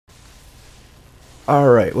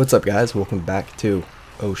Alright, what's up guys? Welcome back to...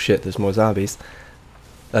 Oh shit, there's more zombies.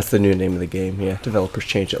 That's the new name of the game, yeah. Developers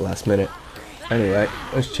changed it last minute. Anyway,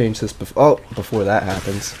 let's change this before that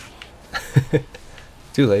happens.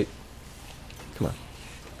 Too late. Come on.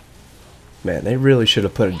 Man, they really should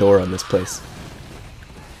have put a door on this place.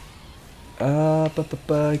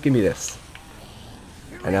 Give me this.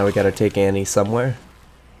 And now we gotta take Annie somewhere.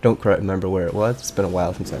 Don't quite remember where it was. It's been a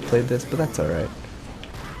while since I played this, but that's alright.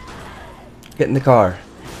 Get in the car.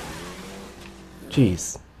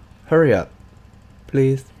 Jeez. Hurry up.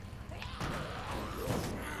 Please.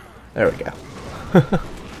 There we go.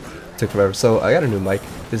 Took forever. So I got a new mic.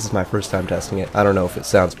 This is my first time testing it. I don't know if it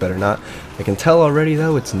sounds better or not. I can tell already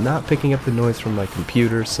though it's not picking up the noise from my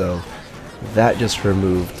computer, so that just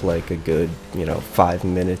removed like a good, 5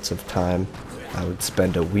 minutes of time. I would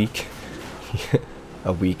spend a week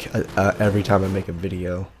every time I make a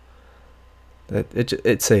video.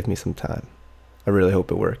 It saved me some time. I really hope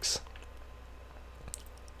it works.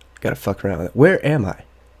 Gotta fuck around with it. Where am I?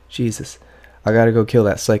 Jesus. I gotta go kill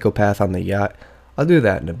that psychopath on the yacht. I'll do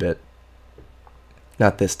that in a bit.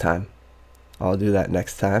 Not this time. I'll do that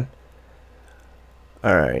next time.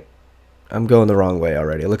 Alright. I'm going the wrong way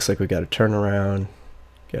already. It looks like we gotta turn around.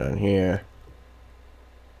 Get on here.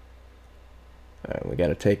 Alright, we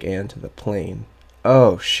gotta take Anne to the plane.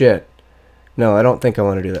 Oh, shit. No, I don't think I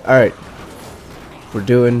want to do that. Alright. We're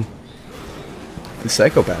doing the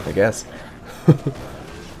psychopath, I guess.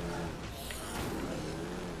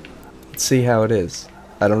 Let's see how it is.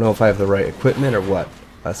 I don't know if I have the right equipment or what.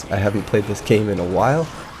 I haven't played this game in a while,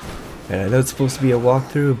 and I know it's supposed to be a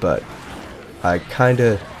walkthrough, but I kind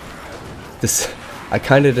of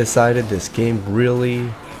decided this game really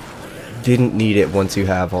didn't need it once you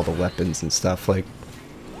have all the weapons and stuff. Like,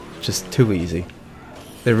 just too easy.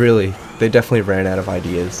 They definitely ran out of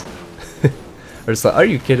ideas. Or just like, are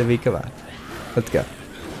you kidding me? Come on. Let's go.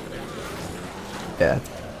 Yeah, it's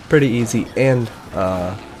pretty easy, and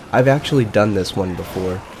I've actually done this one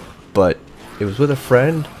before, but it was with a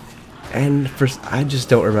friend, and I just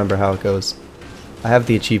don't remember how it goes. I have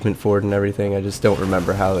the achievement for it and everything, I just don't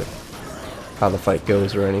remember how the fight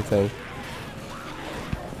goes or anything.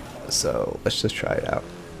 So, let's just try it out.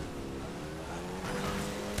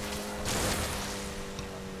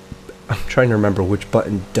 I'm trying to remember which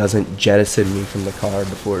button doesn't jettison me from the car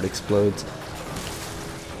before it explodes.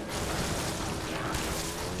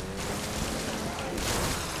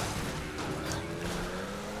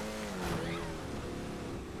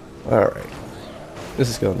 Alright. This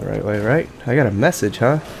is going the right way, right? I got a message,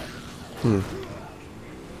 huh?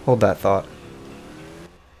 Hold that thought.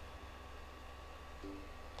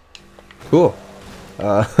 Cool.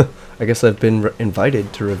 I guess I've been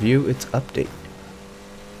invited to review its update.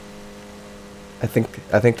 I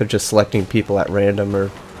think they're just selecting people at random or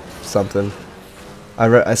something.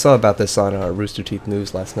 I saw about this on Rooster Teeth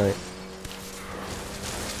News last night.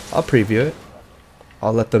 I'll preview it.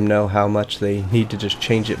 I'll let them know how much they need to just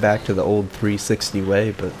change it back to the old 360 way,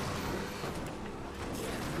 but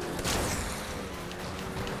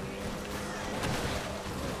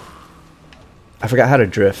I forgot how to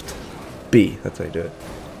drift. B, that's how you do it.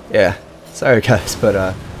 Yeah, sorry guys,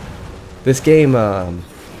 but this game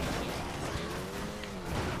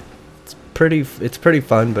it's pretty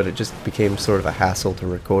fun, but it just became sort of a hassle to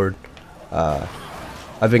record.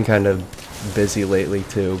 I've been kind of busy lately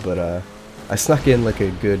too, but I snuck in like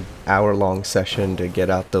a good hour-long session to get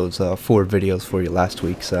out those 4 videos for you last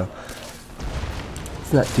week, so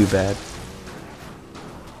it's not too bad.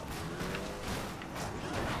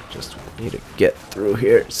 Just need to get through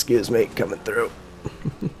here. Excuse me, coming through.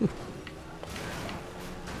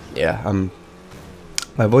 Yeah,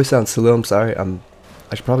 my voice sounds silly. I'm sorry.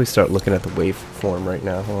 I should probably start looking at the waveform right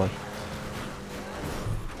now. Hold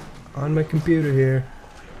on my computer here.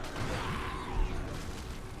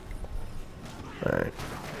 Alright.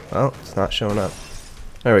 Well, it's not showing up.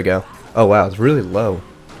 There we go. Oh wow, it's really low.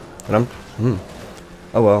 And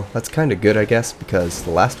oh well, that's kind of good, I guess, because the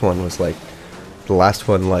last one was like...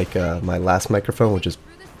 my last microphone would just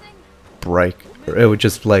break. Or it would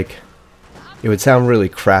just like... It would sound really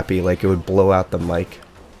crappy, like it would blow out the mic.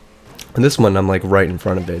 And this one, I'm like right in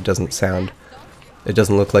front of it. It doesn't sound... It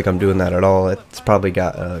doesn't look like I'm doing that at all. It's probably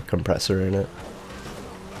got a compressor in it.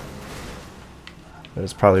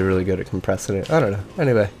 It's probably really good at compressing it. I don't know.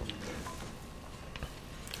 Anyway.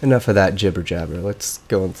 Enough of that jibber jabber. Let's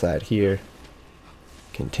go inside here.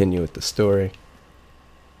 Continue with the story.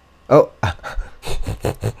 Oh! I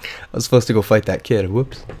was supposed to go fight that kid.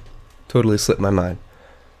 Whoops. Totally slipped my mind.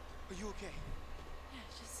 Are you okay? Yeah,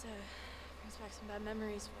 it just brings back some bad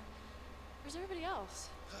memories. Where's everybody else?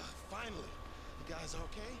 Finally. You guys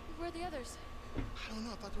okay? Where are the others? I don't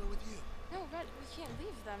know. I thought they were with you. No, Red, we can't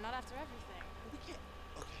leave them. Not after everything. We can't.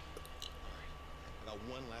 Okay. All right. I got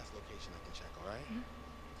one last location I can check. All right.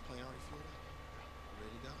 This plane already fueled up. You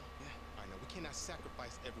ready to go? Yeah. All right. Now we cannot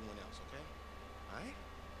sacrifice everyone else. Okay. All right.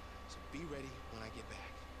 So be ready when I get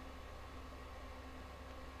back.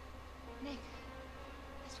 Nick,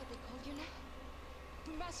 that's what they called you now?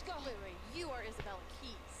 We must go. Wait. You are Isabella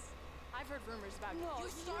Keys. I've heard rumors about No,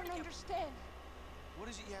 you. you don't understand.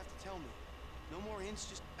 What is it you have to tell me? No more hints,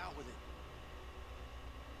 just out with it.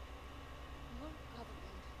 Your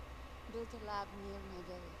government built a lab near my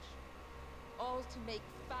village. All to make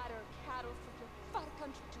fatter cattle for your fat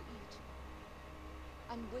country to eat.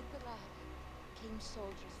 And with the lab came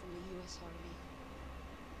soldiers from the U.S. Army.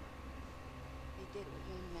 They did what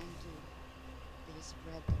young men do. They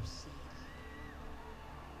spread their seed.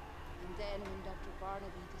 And then when Dr.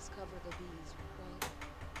 Barnaby discovered the bees, well,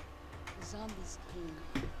 the zombies came.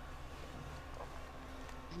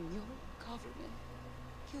 And your government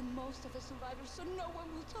killed most of the survivors, so no one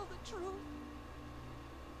will tell the truth.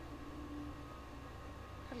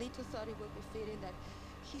 Carlito thought it would be fitting that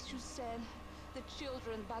he should send the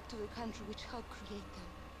children back to the country which helped create them.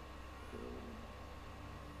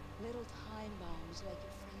 Little time bombs like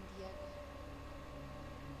your friend Diego.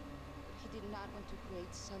 But he did not want to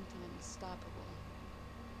create something unstoppable.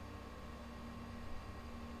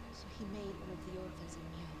 So he made one of the orphans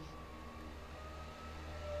immune.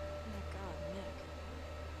 Oh my God, Nick.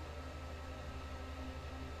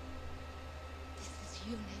 This is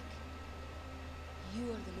you, Nick. You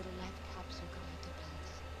are the little life capsule Carlito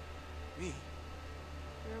planted. Me?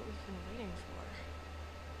 You're what we've been waiting for.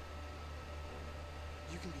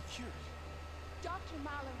 You can be cured. Dr.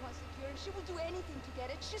 Malin wants a cure, and she will do anything to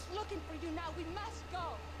get it. She's looking for you now. We must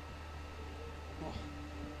go. Well,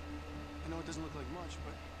 I know it doesn't look like much,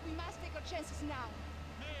 but We must take our chances now.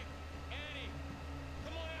 Nick, Annie,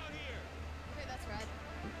 come on out here. Okay, that's Red.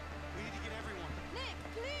 we need to get everyone. Nick,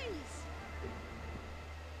 please!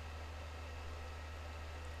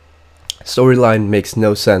 Storyline makes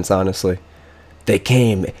no sense, honestly. They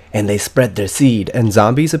came and they spread their seed and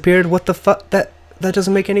zombies appeared? What the fuck? That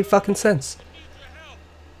doesn't make any fucking sense. Need your help.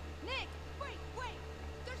 Nick, wait!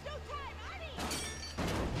 There's no time, Annie!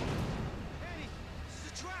 Annie, this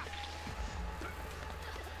is a trap.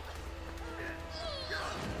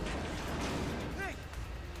 Hey!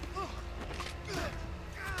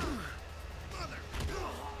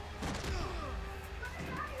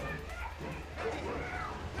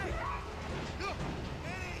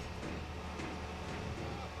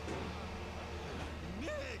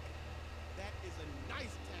 Nick, that is a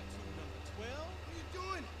nice tattoo number 12. What are you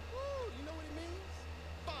doing? Woo, you know what it means?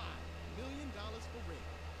 $5 million for rent.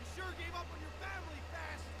 You sure gave up on your family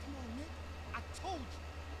fast. Come on, Nick. I told you,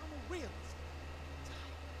 I'm a realist.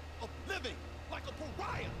 Tired of living like a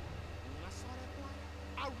pariah. And when I saw that flyer,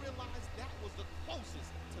 I realized that was the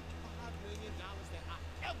closest to $5 million that I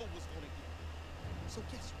ever was gonna get. So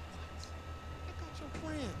guess what? I got your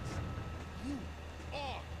friends. You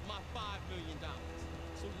are my $5 million.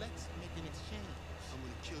 So let's make an exchange. I'm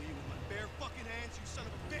gonna kill you with my bare fucking hands, you son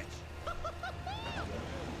of a bitch. I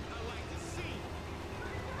like to see.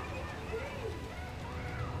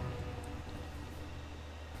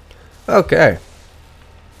 Okay.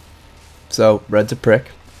 So, Red's a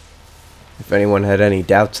prick. If anyone had any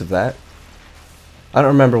doubts of that. I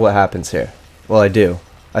don't remember what happens here. Well, I do.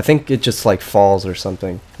 I think it just like falls or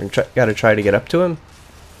something. And gotta try to get up to him.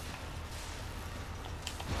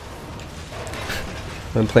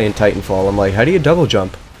 I'm playing Titanfall. I'm like, how do you double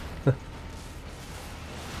jump?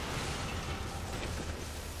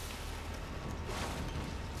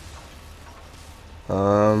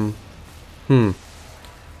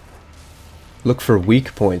 Look for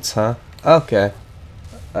weak points, huh? Okay.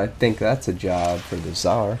 I think that's a job for the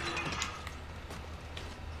Tsar.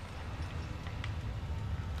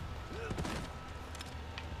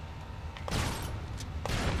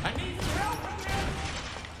 I need some help again.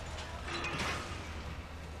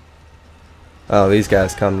 Oh, these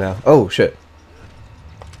guys come now. Oh, shit.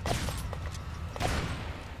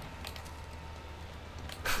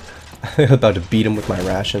 I'm about to beat him with my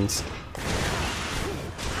rations.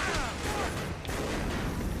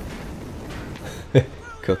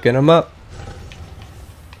 Cooking them up.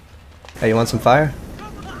 Hey, you want some fire?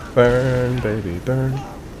 Burn, baby, burn.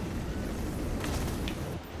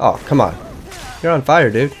 Oh, come on. You're on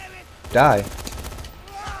fire, dude. Die.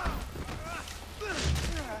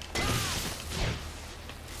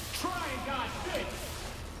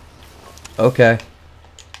 Okay.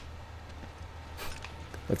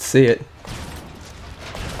 Let's see it.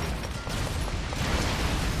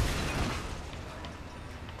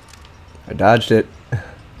 I dodged it.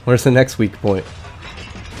 Where's the next weak point?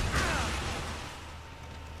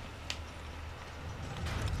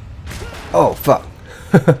 Oh, fuck.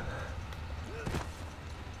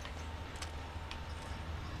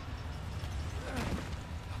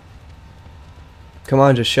 Come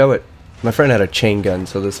on, just show it. My friend had a chain gun,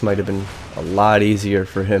 so this might have been a lot easier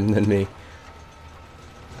for him than me.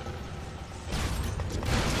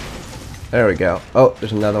 There we go. Oh,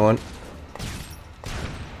 there's another one.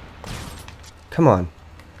 Come on.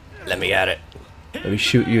 Let me at it. Let me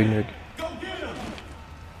shoot you in your...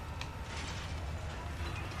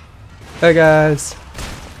 Hey, guys.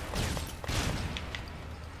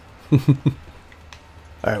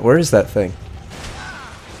 Alright, where is that thing?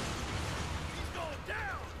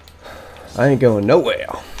 I ain't going nowhere.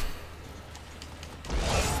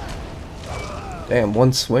 Damn,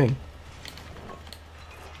 one swing.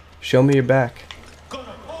 Show me your back.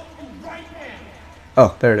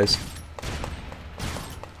 Oh, there it is.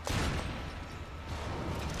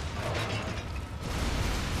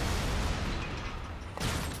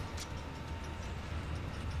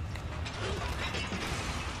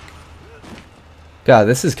 God,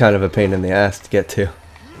 this is kind of a pain in the ass to get to.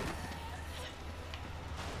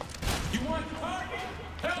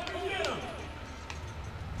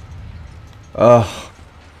 Oh.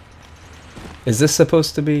 Is this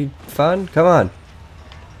supposed to be fun? Come on.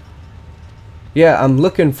 Yeah, I'm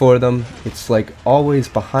looking for them. It's like always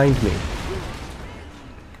behind me.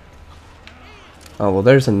 Oh, well,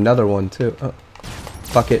 there's another one too. Oh.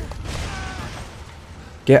 Fuck it.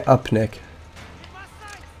 Get up, Nick.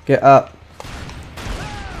 Get up.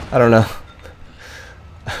 I don't know.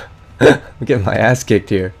 I'm getting my ass kicked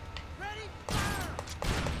here.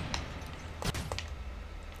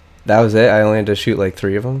 That was it? I only had to shoot like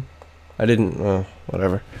 3 of them? I didn't...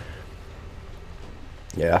 whatever.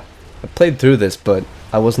 Yeah. I played through this, but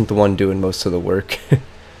I wasn't the one doing most of the work.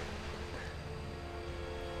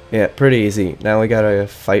 Yeah, pretty easy. Now we gotta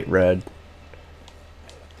fight Red.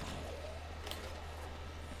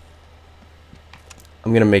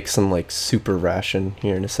 I'm gonna make some like super ration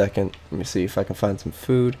here in a second. Let me see if I can find some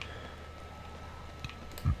food.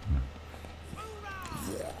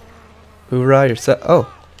 Hoorah, you're set.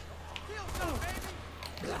 Oh.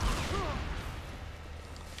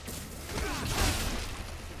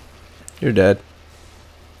 You're dead.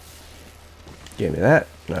 Give me that.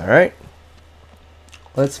 Alright.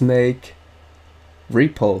 Let's make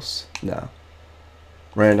repulse now.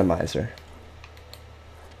 Randomizer.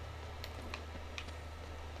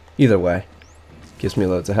 Either way. Gives me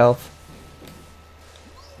loads of health.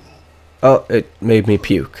 Oh, it made me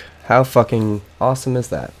puke. How fucking awesome is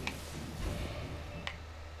that?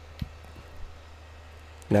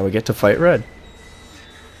 Now we get to fight Red.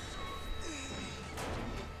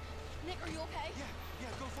 Nick, are you okay? Yeah,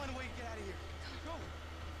 go find a way to get out of here. Go.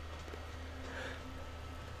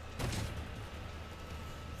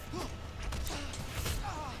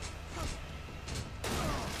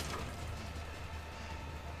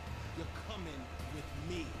 You're coming with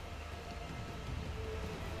me.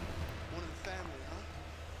 One of the family, huh?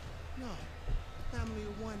 No, family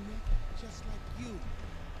of one, Nick, just like you.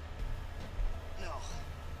 No.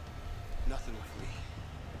 Nothing with me.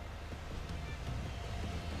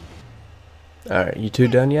 Alright, you two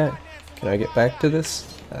done yet? Can I get back to this?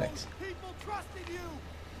 Thanks. People trusted you.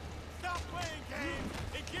 Stop playing games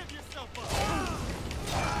and give yourself up.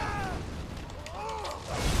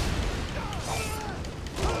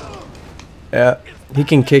 Yeah, he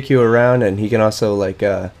can kick you around and he can also like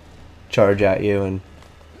charge at you and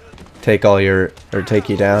take all your, or take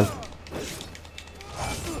you down.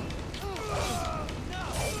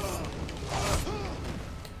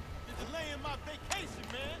 You're delaying my vacation,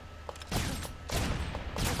 man.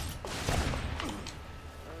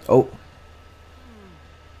 Oh.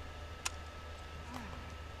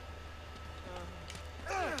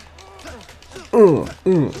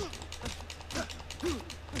 Mm.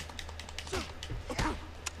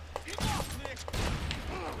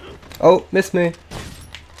 Oh, missed me.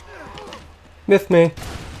 Missed me.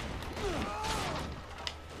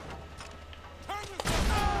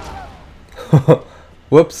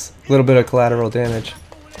 Whoops. A little bit of collateral damage.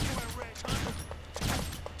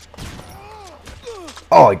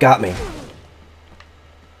 Oh, it got me. I'm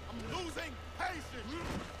losing patience.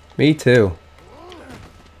 Me too.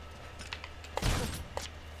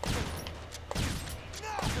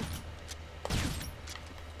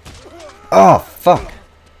 Oh, fuck.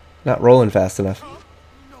 Not rolling fast enough.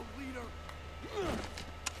 No leader.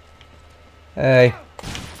 Hey.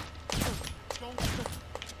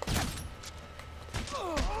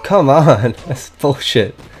 Come on. That's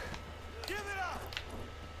bullshit. Give it up.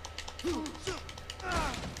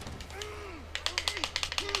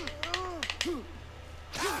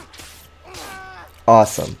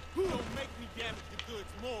 Awesome. Who don't make me damage the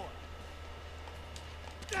goods more?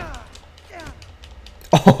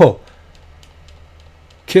 Oh!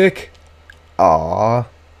 Kick! Aww.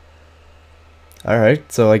 Alright,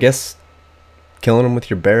 so I guess killing them with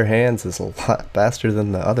your bare hands is a lot faster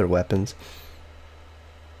than the other weapons.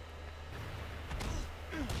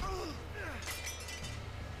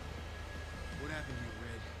 What happened to you,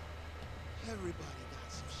 Red? Everybody got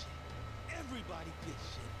some shit. Everybody gets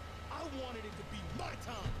shit. I wanted it to be my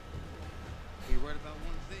time. You're right about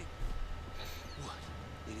one thing. What?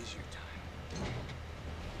 It is your time.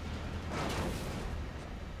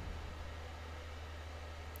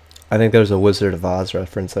 I think there's a Wizard of Oz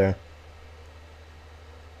reference there.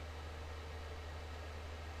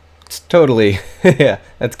 It's totally, yeah,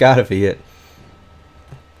 that's gotta be it.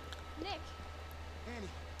 Nick! Annie,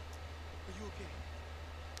 are you okay?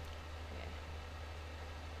 Yeah.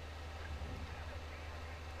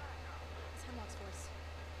 It's Hemlock's voice.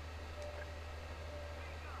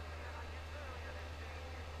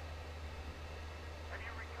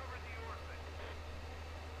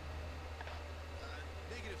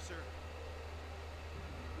 Negative, sir.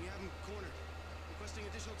 We have him cornered. Requesting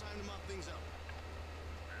additional time to mop things up.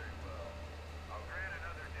 Very well. I'll grant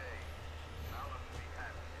another day. Alice will be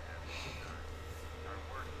happy to have you return. Our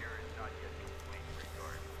work here is not yet complete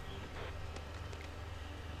regardless.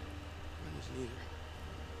 Mine is neither.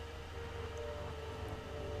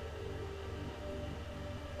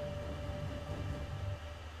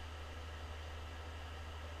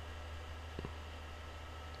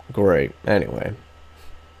 Great. Anyway.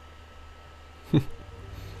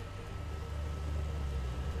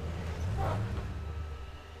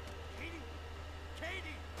 Katie!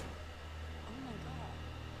 Katie! Oh my god.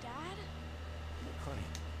 Dad? Honey,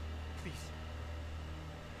 please.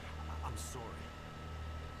 I'm sorry.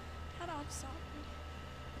 Dad, I'm sorry.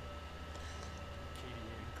 Katie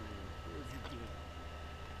and Grin, where have you been?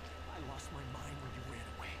 I lost my mind when you ran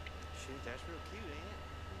away. Shit, that's real cute, ain't it?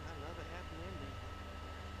 I love a happy ending.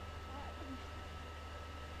 Dad,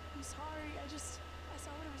 I'm sorry. I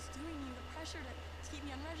saw what it was doing to you. The pressure to keep me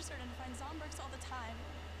unregistered and to find Zombricks all the time.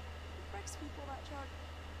 It wrecks people, that drug.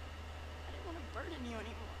 I didn't want to burden you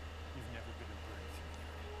anymore. You've never been a burden to me,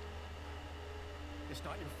 honey. It's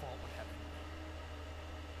not your fault what happened to me.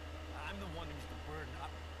 I'm the one who's the burden.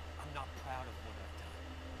 I'm not proud of what I've done.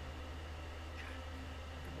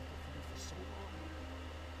 I've been looking for you for so long.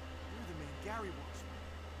 You're the man Gary wants me.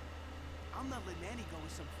 I'm not letting Annie go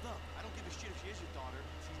with some thug. I don't give a shit if she is your daughter.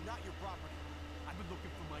 She's not your property. I've been looking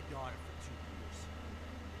for my daughter for 2 years.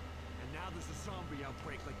 And now there's a zombie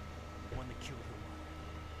outbreak like the one that killed her mother.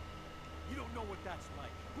 You don't know what that's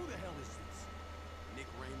like. Who the hell is this? Nick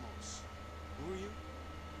Ramos. Who are you?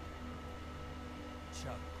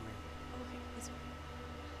 Chuck Grin. Okay, listen.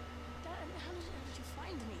 Dad, how did you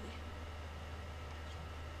find me?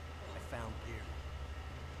 I found Gary.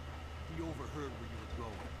 He overheard where you were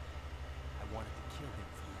going. I wanted to kill him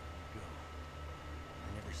for letting you go. I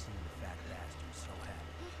never seen the fat bastard so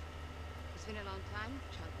happy. It's been a long time,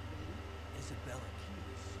 Chuck Green. Isabella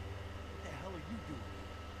Keys. What the hell are you doing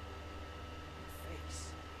here? Your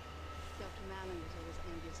face. Dr. Malin was always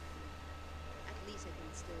envious of me. At least I can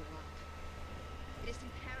still walk. It is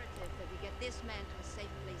imperative that we get this man to a safe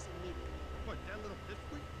place immediately. What, that little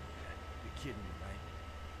pipsqueak? You're kidding me, right?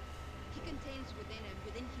 He contains within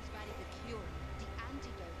his body the cure, the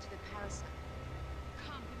antidote to the parasite.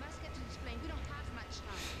 Come, we must get to this plane. We don't have much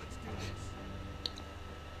time. Let's do this.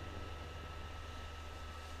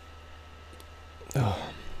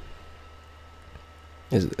 Oh.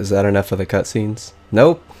 Is that enough of the cutscenes?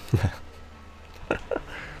 Nope. This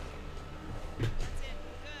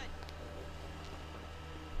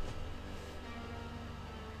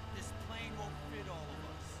plane won't fit all of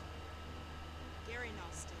us. Gary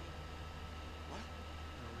not staying. What?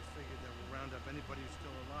 We figured that we'll round up anybody who's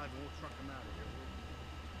still alive and we'll truck them out of here.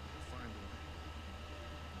 We'll find a way.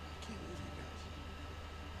 I can't leave you guys.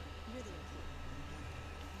 You're the important.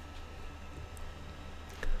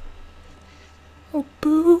 Oh,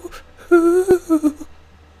 boo. Don't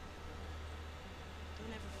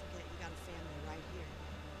ever forget you got a family right here.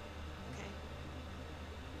 Okay?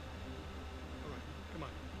 All right, come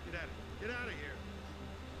on. Get out of here. Get out of here.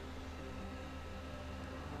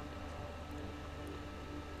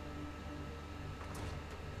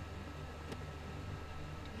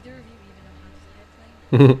 Either of you even know how to fly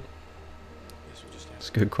a plane? Guess we just have That's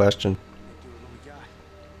a good question. to do what we got.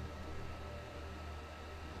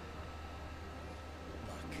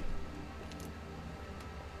 Luck.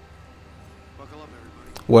 Buckle up,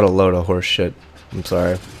 everybody. What a load of horse shit. I'm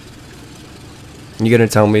sorry. You gonna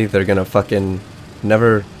tell me they're gonna fucking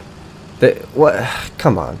never What?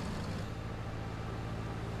 Come on.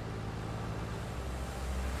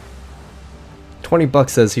 $20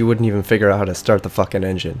 says he wouldn't even figure out how to start the fucking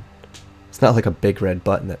engine. It's not like a big red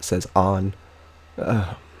button that says on.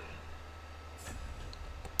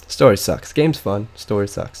 Story sucks. Game's fun. Story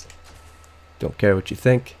sucks. Don't care what you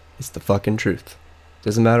think. It's the fucking truth.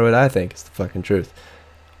 Doesn't matter what I think. It's the fucking truth.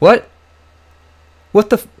 What? What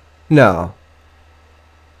the no.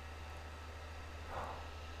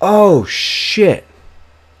 Oh, shit.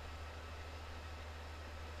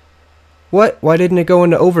 What? Why didn't it go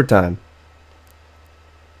into overtime?